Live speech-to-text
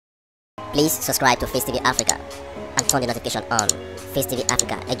Please subscribe to Face TV Africa and turn the notification on. Face TV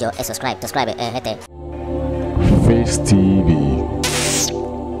Africa, ẹ jọ̀ọ́, subscribe, hete. Face TV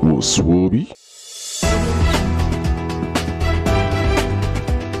was Swoby.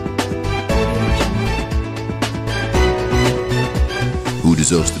 Who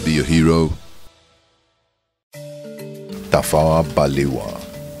deserves to be a hero? Tafawa Balewa,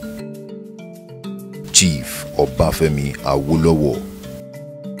 Chief Obafemi Awolowo,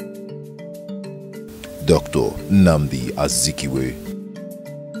 Dr. Nnamdi Azikiwe,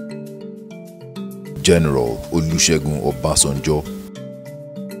 General Olusegun Obasanjo,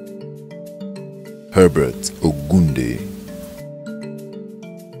 Herbert Ogunde,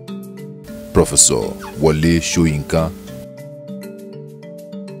 Professor Wole Soyinka,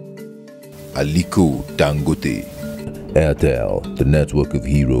 Aliko Dangote. Airtel, the network of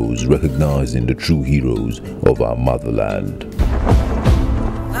heroes recognizing the true heroes of our motherland.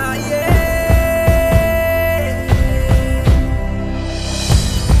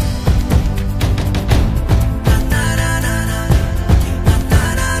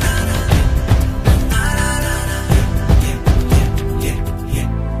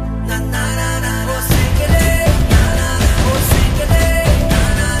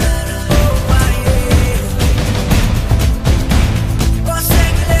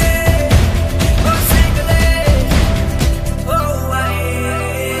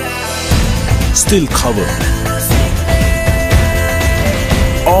 Still covered.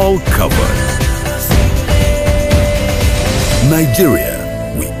 All covered.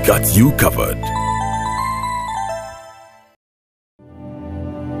 Nigeria, we got you covered.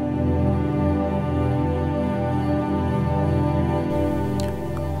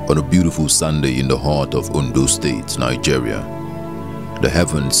 On a beautiful Sunday in the heart of Ondo State, Nigeria, the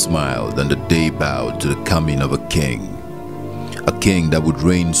heavens smiled and the day bowed to the coming of a king. A king that would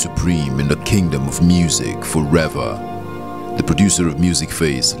reign supreme in the kingdom of music forever. The producer of Music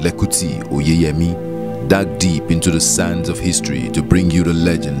Face, Lekuti Oyeyemi, dug deep into the sands of history to bring you the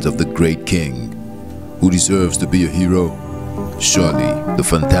legends of the great king. Who deserves to be a hero? Surely the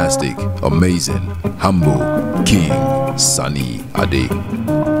fantastic, amazing, humble King Sunny Ade.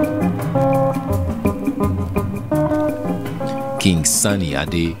 King Sunny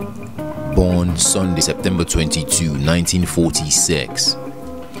Ade, born Sunday, September 22, 1946,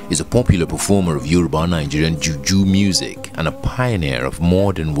 is a popular performer of Yoruba Nigerian Juju music and a pioneer of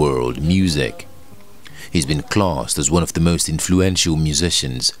modern world music. He's been classed as one of the most influential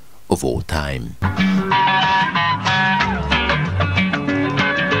musicians of all time.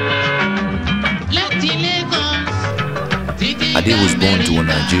 Ade was born to a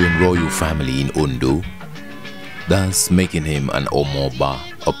Nigerian royal family in Ondo, thus making him an Omoba,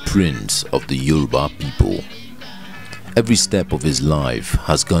 a prince of the Yoruba people. Every step of his life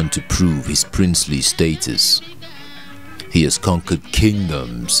has gone to prove his princely status. He has conquered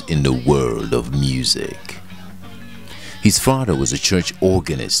kingdoms in the world of music. His father was a church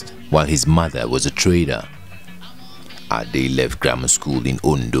organist, while his mother was a trader. Ade left grammar school in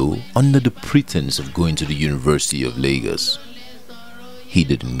Ondo under the pretense of going to the University of Lagos. He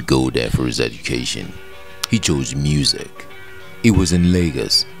didn't go there for his education. He chose music. It was in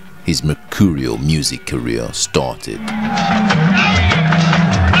Lagos his mercurial music career started.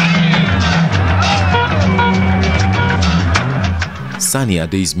 Sunny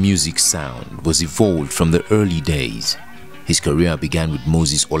Ade's music sound was evolved from the early days. His career began with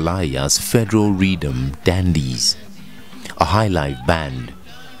Moses Olaya's Federal Rhythm Dandies, a high-life band.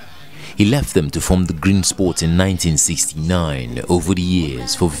 He left them to form the Green Sports in 1969. Over the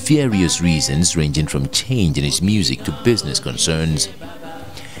years, for various reasons ranging from change in his music to business concerns.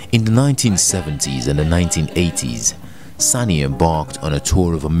 In the 1970s and the 1980s, Sunny embarked on a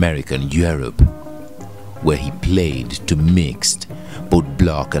tour of America and Europe, where he played to mixed, both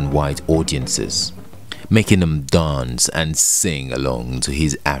black and white audiences, making them dance and sing along to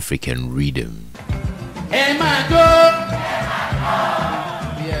his African rhythm. Hey, my God!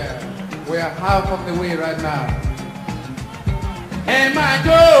 Yeah, we are half of the way right now. Hey, my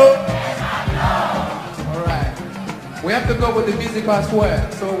God! All right. We have to go with the music as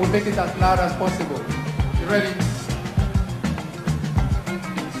well, so we'll make it as loud as possible. You ready?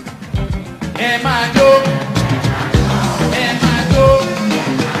 Hey, my God! Hey, my God!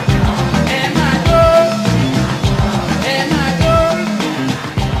 Hey, my God! Hey, my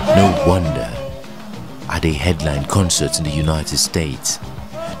God! No wonder Ade headlined concerts in the United States.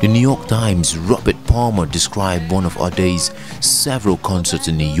 The New York Times' Robert Palmer described one of Ade's several concerts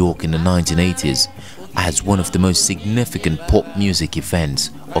in New York in the 1980s as one of the most significant pop music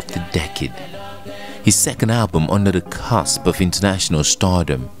events of the decade. His second album, Under the Cusp of International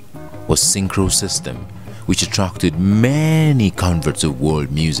Stardom, was Synchro System, which attracted many converts of world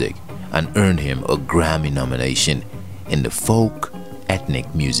music and earned him a Grammy nomination in the folk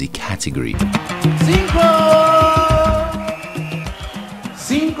ethnic music category.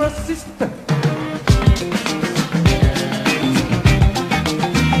 Synchro System.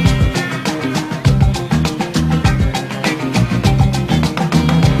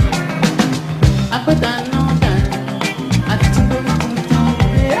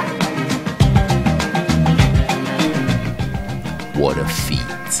 What a feat.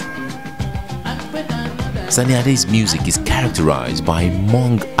 Sunny Ade's music is characterized by,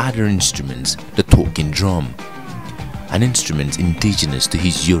 among other instruments, the talking drum, an instrument indigenous to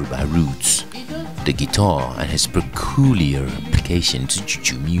his Yoruba roots, the guitar and his peculiar application to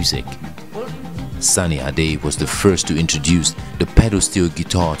juju music. Sunny Ade was the first to introduce the pedal steel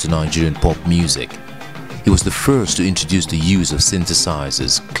guitar to Nigerian pop music. He was the first to introduce the use of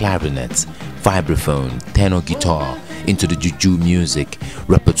synthesizers, clarinets, vibraphone, tenor guitar into the juju music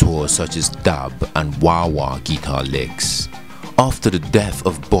repertoire such as dub and wah-wah guitar licks. After the death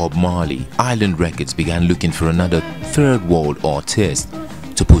of Bob Marley, Island Records began looking for another third world artist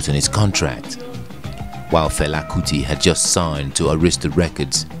to put on its contract. While Fela Kuti had just signed to Arista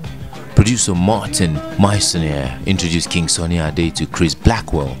Records, producer Martin Meissonier introduced King Sunny Ade to Chris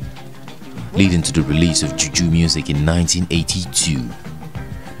Blackwell, leading to the release of juju music in 1982.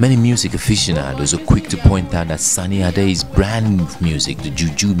 Many music aficionados are quick to point out that Sunny Ade's brand new music, the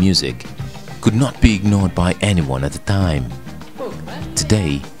juju music, could not be ignored by anyone at the time.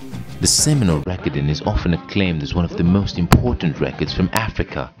 Today, the seminal recording is often acclaimed as one of the most important records from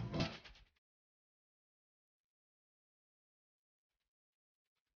Africa.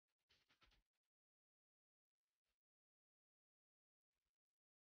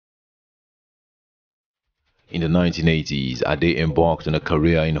 In the 1980s, Ade embarked on a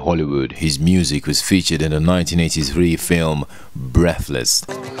career in Hollywood. His music was featured in the 1983 film Breathless.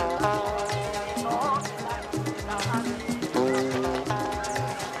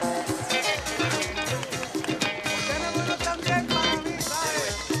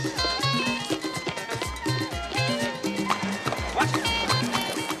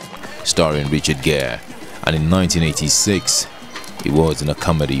 Starring Richard Gere, and in 1986 he was in a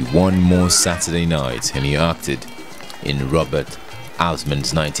comedy One More Saturday Night, and he acted in Robert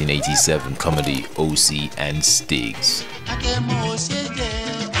Altman's 1987 comedy O.C. and Stiggs.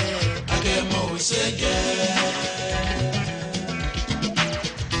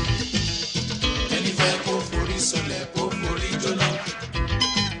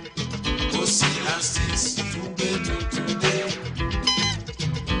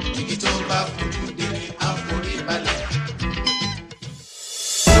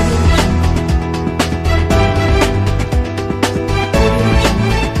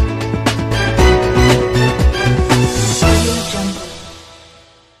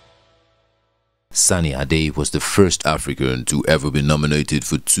 Sunny Ade was the first African to ever be nominated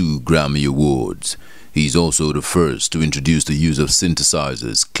for 2 Grammy Awards. He is also the first to introduce the use of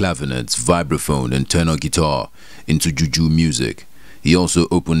synthesizers, clavinets, vibraphone and tenor guitar into juju music. He also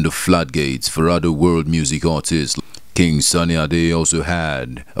opened the floodgates for other world music artists. King Sunny Ade also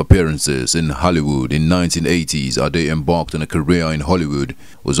had appearances in Hollywood. In 1980s, Ade embarked on a career in Hollywood,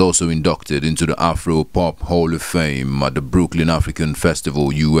 was also inducted into the Afro Pop Hall of Fame at the Brooklyn African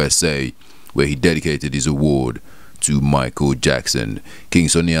Festival, USA, where he dedicated his award to Michael Jackson. King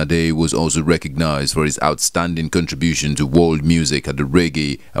Sunny Ade was also recognized for his outstanding contribution to world music at the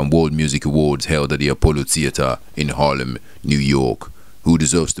Reggae and World Music Awards held at the Apollo Theater in Harlem, New York. Who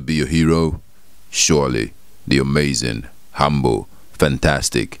deserves to be a hero? Surely the amazing, humble,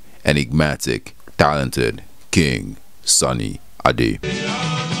 fantastic, enigmatic, talented King Sunny Ade.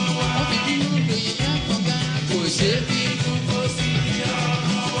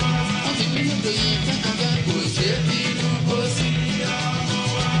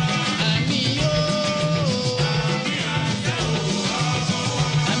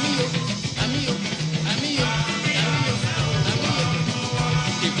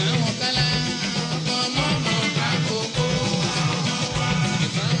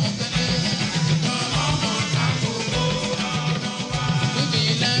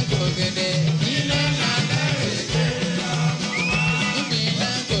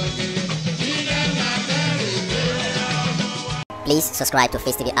 Please subscribe to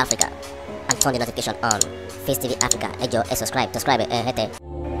Face TV Africa and turn the notification on. Face TV Africa, subscribe. Face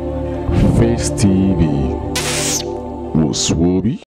TV was Swoby.